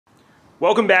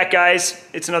Welcome back, guys.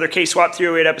 It's another K-Swap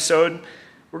 308 episode.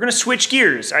 We're gonna switch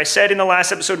gears. I said in the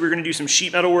last episode we were gonna do some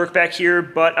sheet metal work back here,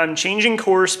 but I'm changing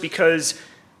course because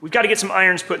we've got to get some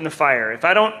irons put in the fire. If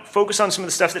I don't focus on some of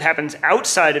the stuff that happens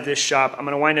outside of this shop, I'm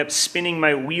gonna wind up spinning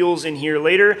my wheels in here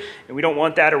later, and we don't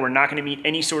want that, or we're not gonna meet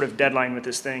any sort of deadline with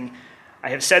this thing. I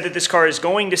have said that this car is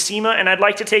going to SEMA, and I'd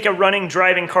like to take a running,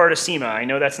 driving car to SEMA. I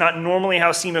know that's not normally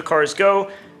how SEMA cars go.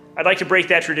 I'd like to break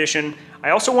that tradition. I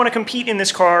also want to compete in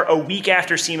this car a week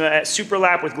after SEMA at Super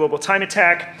Lap with Global Time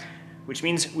Attack, which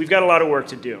means we've got a lot of work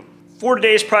to do. For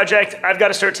today's project, I've got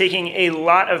to start taking a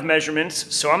lot of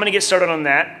measurements, so I'm going to get started on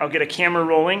that. I'll get a camera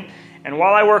rolling, and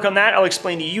while I work on that, I'll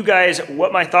explain to you guys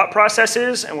what my thought process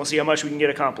is, and we'll see how much we can get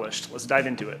accomplished. Let's dive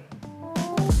into it.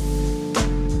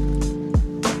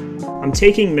 I'm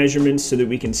taking measurements so that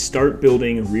we can start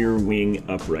building rear wing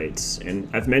uprights. And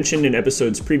I've mentioned in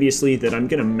episodes previously that I'm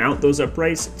gonna mount those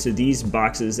uprights to these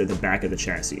boxes at the back of the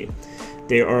chassis.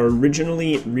 They are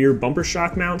originally rear bumper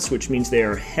shock mounts, which means they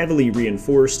are heavily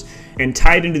reinforced and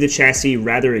tied into the chassis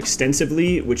rather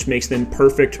extensively, which makes them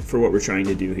perfect for what we're trying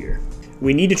to do here.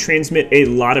 We need to transmit a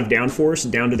lot of downforce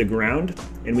down to the ground,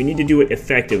 and we need to do it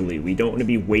effectively. We don't want to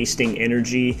be wasting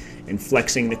energy and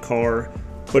flexing the car.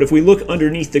 But if we look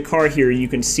underneath the car here, you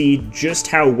can see just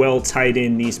how well tied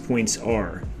in these points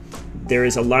are. There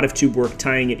is a lot of tube work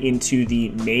tying it into the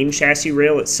main chassis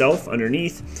rail itself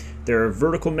underneath. There are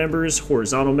vertical members,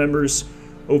 horizontal members.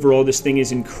 Overall, this thing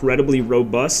is incredibly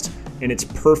robust, and it's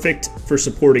perfect for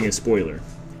supporting a spoiler.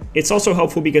 It's also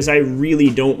helpful because I really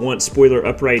don't want spoiler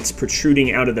uprights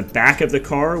protruding out of the back of the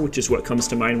car, which is what comes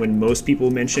to mind when most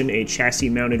people mention a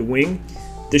chassis-mounted wing.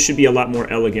 This should be a lot more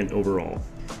elegant overall.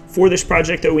 For this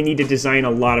project, though, we need to design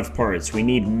a lot of parts. We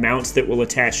need mounts that will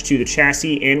attach to the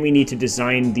chassis, and we need to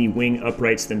design the wing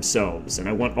uprights themselves. And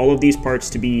I want all of these parts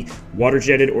to be water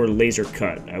jetted or laser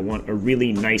cut. I want a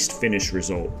really nice finished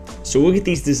result. So we'll get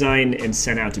these designed and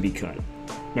sent out to be cut.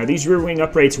 Now, these rear wing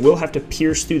uprights will have to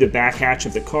pierce through the back hatch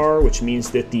of the car, which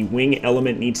means that the wing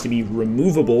element needs to be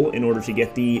removable in order to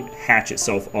get the hatch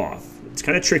itself off. It's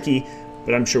kind of tricky,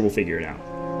 but I'm sure we'll figure it out.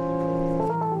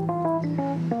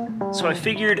 So I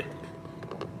figured,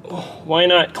 why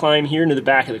not climb here into the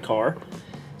back of the car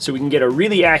so we can get a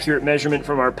really accurate measurement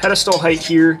from our pedestal height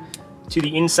here to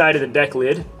the inside of the deck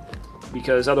lid,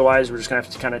 because otherwise we're just gonna have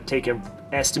to kind of take an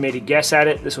estimated guess at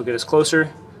it. This will get us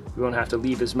closer. We won't have to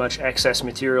leave as much excess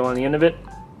material on the end of it.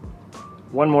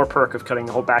 One more perk of cutting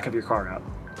the whole back of your car out.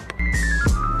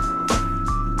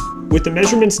 With the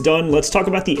measurements done, let's talk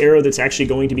about the aero that's actually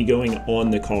going to be going on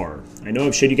the car. I know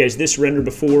I've showed you guys this render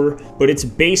before, but it's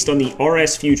based on the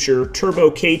RSFuture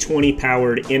Turbo K20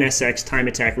 powered NSX Time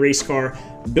Attack race car,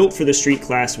 built for the street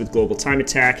class with Global Time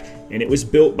Attack, and it was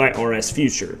built by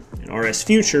RSFuture. And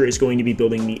RSFuture is going to be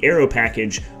building the aero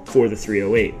package for the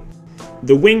 308.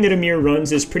 The wing that Amir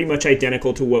runs is pretty much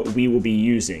identical to what we will be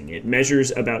using. It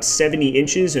measures about 70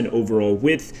 inches in overall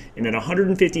width, and at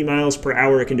 150 miles per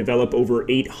hour it can develop over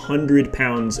 800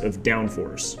 pounds of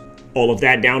downforce. All of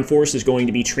that downforce is going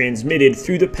to be transmitted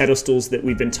through the pedestals that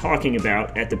we've been talking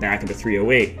about at the back of the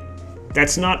 308.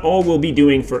 That's not all we'll be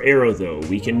doing for aero though.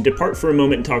 We can depart for a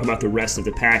moment and talk about the rest of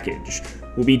the package.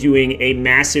 We'll be doing a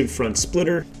massive front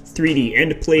splitter, 3D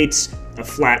end plates, a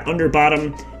flat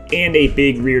underbottom, and a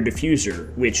big rear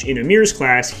diffuser, which in Amir's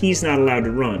class, he's not allowed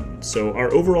to run. So our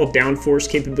overall downforce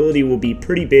capability will be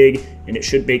pretty big, and it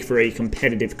should make for a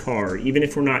competitive car, even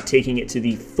if we're not taking it to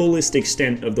the fullest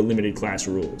extent of the limited class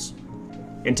rules.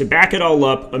 And to back it all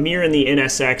up, Amir and the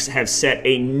NSX have set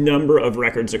a number of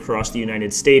records across the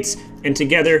United States, and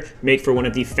together make for one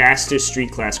of the fastest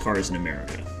street class cars in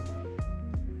America.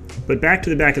 But back to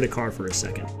the back of the car for a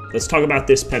second. Let's talk about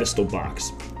this pedestal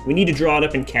box. We need to draw it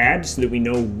up in CAD so that we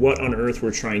know what on earth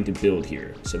we're trying to build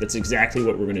here. So that's exactly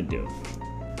what we're gonna do.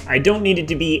 I don't need it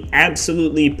to be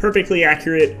absolutely perfectly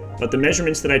accurate, but the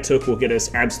measurements that I took will get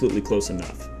us absolutely close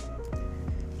enough.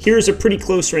 Here's a pretty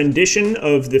close rendition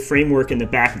of the framework in the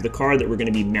back of the car that we're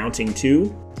gonna be mounting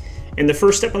to. And the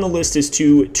first step on the list is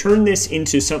to turn this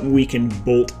into something we can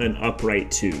bolt an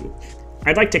upright to.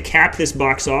 I'd like to cap this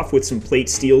box off with some plate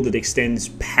steel that extends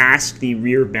past the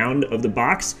rear bound of the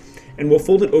box, and we'll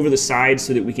fold it over the side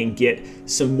so that we can get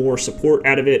some more support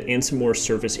out of it and some more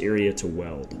surface area to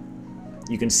weld.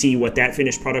 You can see what that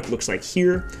finished product looks like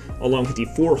here, along with the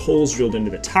 4 holes drilled into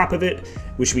the top of it,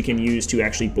 which we can use to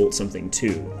actually bolt something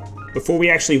to. Before we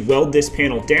actually weld this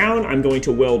panel down, I'm going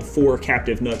to weld 4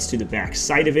 captive nuts to the back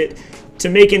side of it to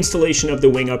make installation of the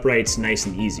wing uprights nice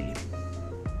and easy.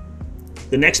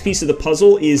 The next piece of the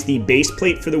puzzle is the base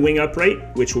plate for the wing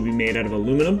upright, which will be made out of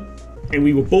aluminum, and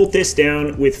we will bolt this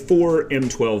down with 4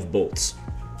 M12 bolts.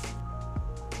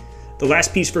 The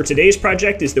last piece for today's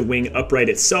project is the wing upright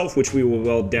itself, which we will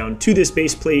weld down to this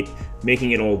base plate,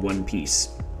 making it all one piece.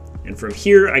 And from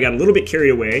here, I got a little bit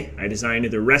carried away. I designed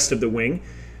the rest of the wing,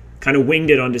 kind of winged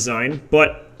it on design,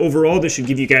 but overall this should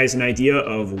give you guys an idea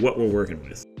of what we're working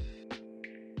with.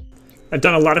 I've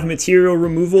done a lot of material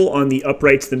removal on the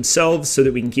uprights themselves so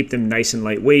that we can keep them nice and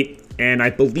lightweight, and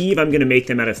I believe I'm going to make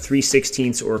them out of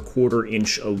 3/16 or 1/4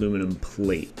 inch aluminum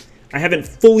plate. I haven't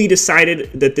fully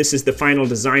decided that this is the final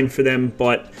design for them,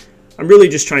 but I'm really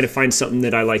just trying to find something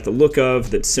that I like the look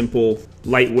of, that's simple,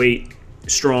 lightweight,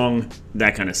 strong,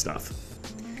 that kind of stuff.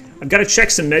 I've got to check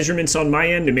some measurements on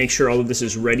my end to make sure all of this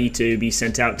is ready to be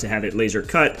sent out to have it laser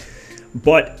cut.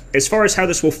 But as far as how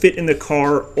this will fit in the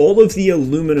car, all of the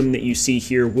aluminum that you see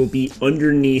here will be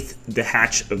underneath the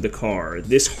hatch of the car.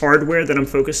 This hardware that I'm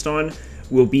focused on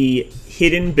will be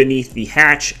hidden beneath the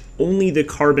hatch. Only the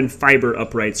carbon fiber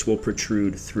uprights will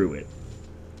protrude through it.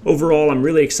 Overall, I'm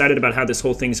really excited about how this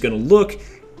whole thing's going to look,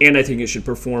 and I think it should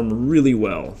perform really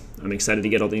well. I'm excited to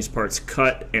get all these parts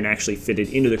cut and actually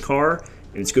fitted into the car,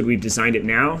 and it's good we've designed it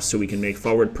now so we can make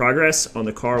forward progress on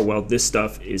the car while this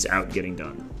stuff is out getting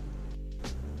done.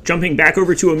 Jumping back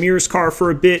over to Amir's car for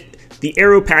a bit, the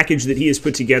Aero package that he has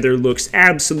put together looks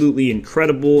absolutely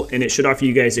incredible, and it should offer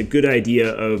you guys a good idea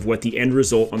of what the end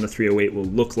result on the 308 will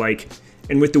look like.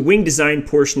 And with the wing design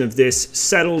portion of this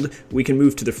settled, we can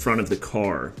move to the front of the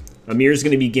car. Amir is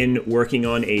going to begin working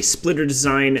on a splitter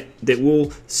design that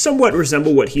will somewhat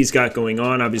resemble what he's got going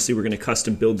on. Obviously, we're going to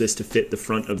custom build this to fit the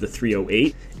front of the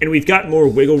 308. And we've got more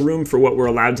wiggle room for what we're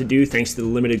allowed to do thanks to the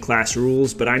limited class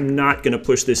rules, but I'm not going to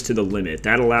push this to the limit.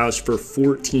 That allows for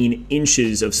 14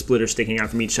 inches of splitter sticking out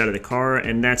from each side of the car,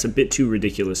 and that's a bit too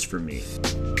ridiculous for me.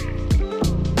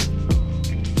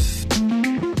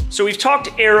 So we've talked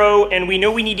Aero, and we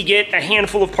know we need to get a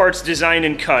handful of parts designed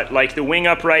and cut, like the wing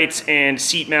uprights and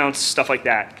seat mounts, stuff like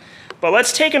that. But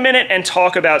let's take a minute and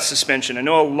talk about suspension. I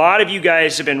know a lot of you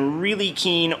guys have been really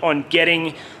keen on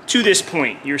getting to this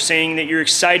point. You're saying that you're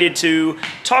excited to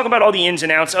talk about all the ins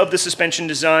and outs of the suspension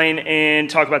design and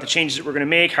talk about the changes that we're gonna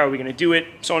make, how are we gonna do it,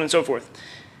 so on and so forth.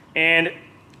 And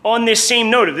on this same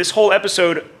note of this whole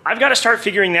episode, I've got to start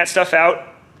figuring that stuff out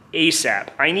ASAP.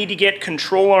 I need to get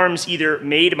control arms either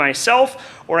made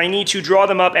myself, or I need to draw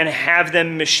them up and have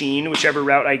them machined, whichever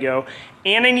route I go.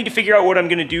 And I need to figure out what I'm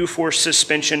going to do for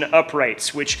suspension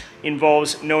uprights, which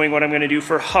involves knowing what I'm going to do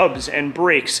for hubs and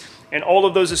brakes and all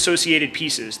of those associated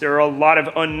pieces. There are a lot of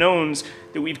unknowns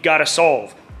that we've got to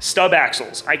solve. Stub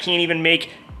axles. I can't even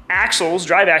make axles,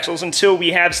 drive axles, until we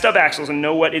have stub axles and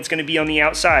know what it's going to be on the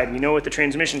outside. We know what the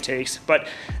transmission takes, but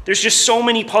there's just so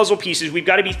many puzzle pieces. We've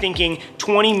got to be thinking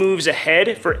 20 moves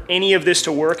ahead for any of this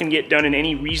to work and get done in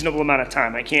any reasonable amount of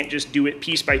time. I can't just do it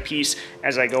piece by piece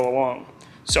as I go along.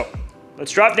 So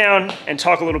let's drop down and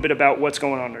talk a little bit about what's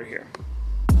going on under here.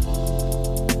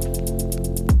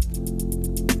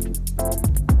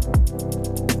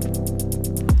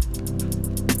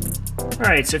 All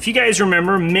right, so if you guys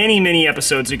remember, many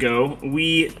episodes ago,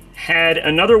 we had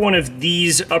another one of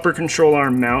these upper control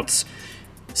arm mounts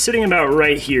sitting about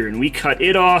right here, and we cut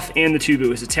it off and the tube it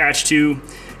was attached to.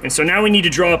 And so now we need to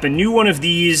draw up a new one of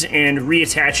these and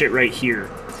reattach it right here.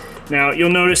 Now, you'll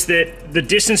notice that the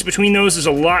distance between those is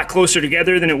a lot closer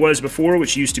together than it was before,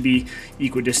 which used to be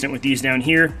equidistant with these down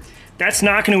here. That's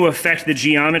not going to affect the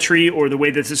geometry or the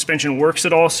way the suspension works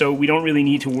at all, so we don't really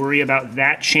need to worry about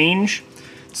that change.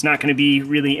 It's not going to be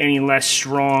really any less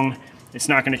strong. It's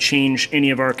not going to change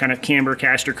any of our kind of camber,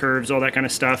 caster curves, all that kind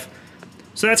of stuff.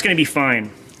 So that's going to be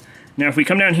fine. Now if we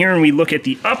come down here and we look at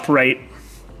the upright,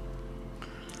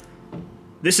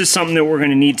 this is something that we're going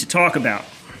to need to talk about.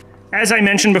 As I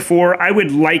mentioned before, I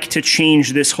would like to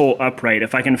change this whole upright.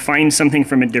 If I can find something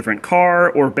from a different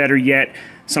car, or better yet,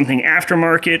 something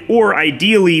aftermarket, or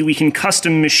ideally we can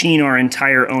custom machine our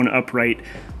entire own upright,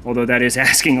 although that is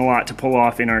asking a lot to pull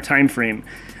off in our time frame.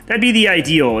 That'd be the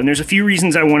ideal, and there's a few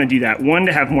reasons I want to do that. 1,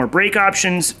 to have more brake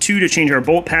options, 2, to change our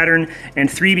bolt pattern,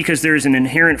 and 3, because there's an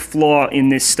inherent flaw in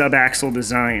this stub axle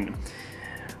design.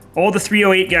 All the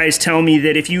 308 guys tell me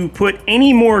that if you put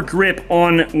any more grip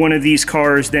on one of these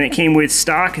cars than it came with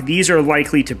stock, these are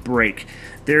likely to break.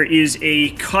 There is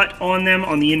a cut on them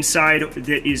on the inside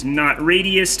that is not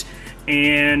radiused,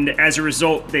 and as a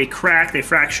result they crack, they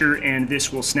fracture, and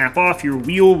this will snap off. Your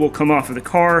wheel will come off of the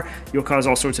car, you'll cause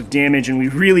all sorts of damage, and we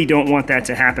really don't want that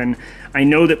to happen. I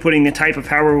know that putting the type of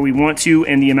power we want to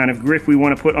and the amount of grip we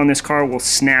want to put on this car will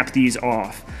snap these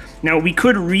off. Now we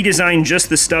could redesign just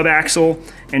the stub axle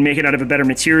and make it out of a better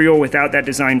material without that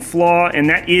design flaw, and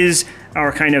that is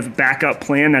our kind of backup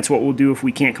plan. That's what we'll do if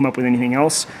we can't come up with anything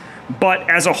else. But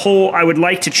as a whole, I would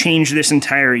like to change this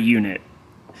entire unit.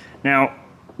 Now,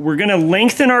 We're gonna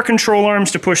lengthen our control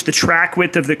arms to push the track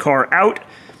width of the car out,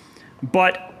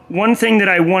 but one thing that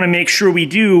I wanna make sure we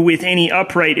do with any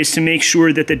upright is to make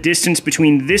sure that the distance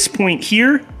between this point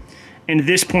here and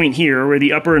this point here, where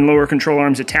the upper and lower control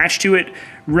arms attach to it,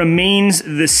 remains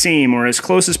the same, or as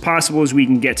close as possible as we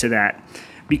can get to that.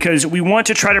 Because we want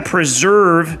to try to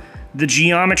preserve the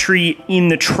geometry in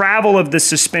the travel of the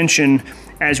suspension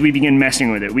as we begin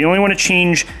messing with it. We only want to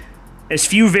change as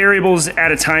few variables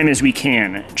at a time as we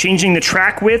can. Changing the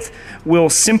track width will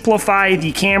simplify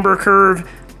the camber curve,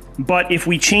 but if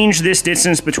we change this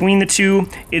distance between the two,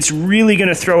 it's really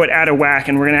gonna throw it out of whack,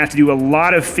 and we're gonna have to do a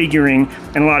lot of figuring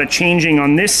and a lot of changing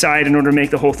on this side in order to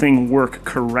make the whole thing work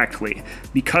correctly.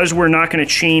 Because we're not gonna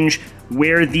change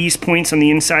where these points on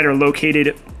the inside are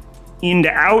located in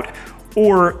to out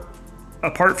or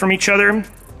apart from each other,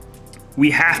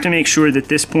 we have to make sure that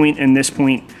this point and this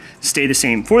point stay the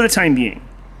same for the time being.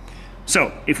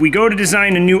 So if we go to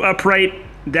design a new upright,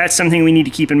 that's something we need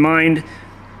to keep in mind.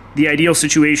 The ideal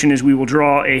situation is we will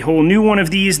draw a whole new one of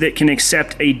these that can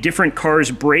accept a different car's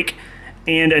brake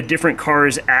and a different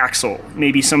car's axle.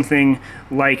 Maybe something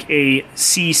like a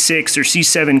C6 or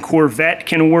C7 Corvette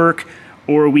can work,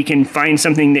 or we can find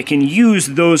something that can use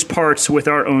those parts with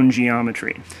our own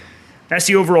geometry. That's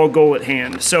the overall goal at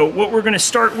hand. So what we're gonna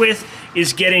start with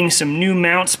is getting some new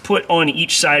mounts put on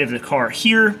each side of the car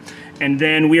here, and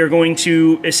then we are going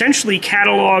to essentially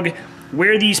catalog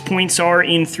where these points are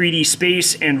in 3D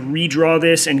space and redraw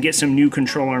this and get some new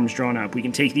control arms drawn up. We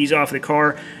can take these off the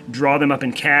car, draw them up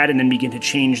in CAD, and then begin to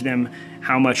change them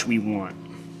how much we want.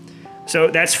 So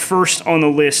that's first on the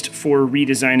list for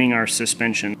redesigning our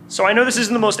suspension. So I know this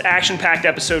isn't the most action-packed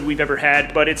episode we've ever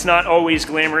had, but it's not always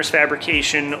glamorous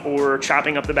fabrication or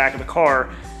chopping up the back of a car.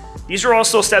 These are all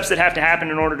still steps that have to happen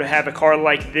in order to have a car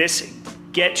like this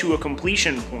get to a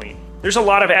completion point. There's a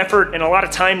lot of effort and a lot of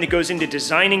time that goes into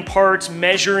designing parts,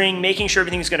 measuring, making sure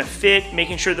everything's gonna fit,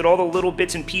 making sure that all the little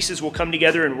bits and pieces will come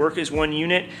together and work as one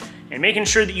unit, and making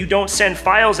sure that you don't send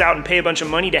files out and pay a bunch of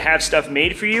money to have stuff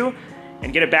made for you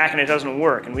and get it back and it doesn't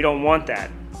work, and we don't want that.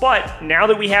 But now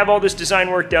that we have all this design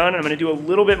work done, and I'm gonna do a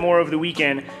little bit more over the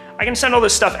weekend, I can send all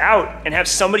this stuff out and have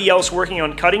somebody else working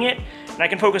on cutting it, and I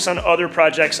can focus on other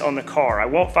projects on the car. I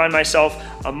won't find myself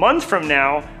a month from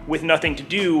now with nothing to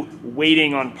do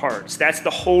waiting on parts. That's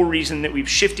the whole reason that we've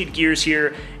shifted gears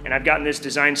here and I've gotten this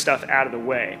design stuff out of the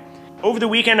way. Over the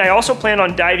weekend, I also plan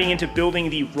on diving into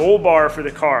building the roll bar for the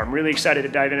car. I'm really excited to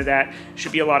dive into that.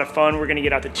 Should be a lot of fun. We're gonna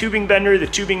get out the tubing bender, the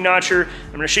tubing notcher.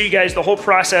 I'm gonna show you guys the whole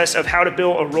process of how to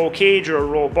build a roll cage or a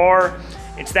roll bar.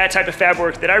 It's that type of fab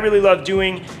work that I really love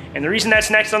doing. And the reason that's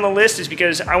next on the list is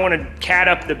because I wanna CAD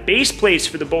up the base plates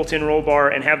for the bolt-in roll bar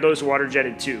and have those water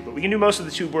jetted too. But we can do most of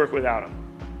the tube work without them.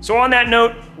 So on that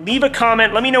note, leave a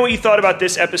comment. Let me know what you thought about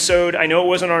this episode. I know it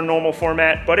wasn't our normal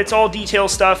format, but it's all detail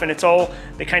stuff and it's all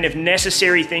the kind of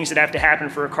necessary things that have to happen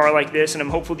for a car like this, and I'm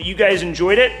hopeful that you guys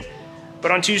enjoyed it. But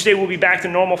on Tuesday, we'll be back to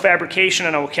normal fabrication,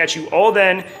 and I will catch you all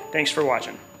then. Thanks for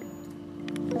watching.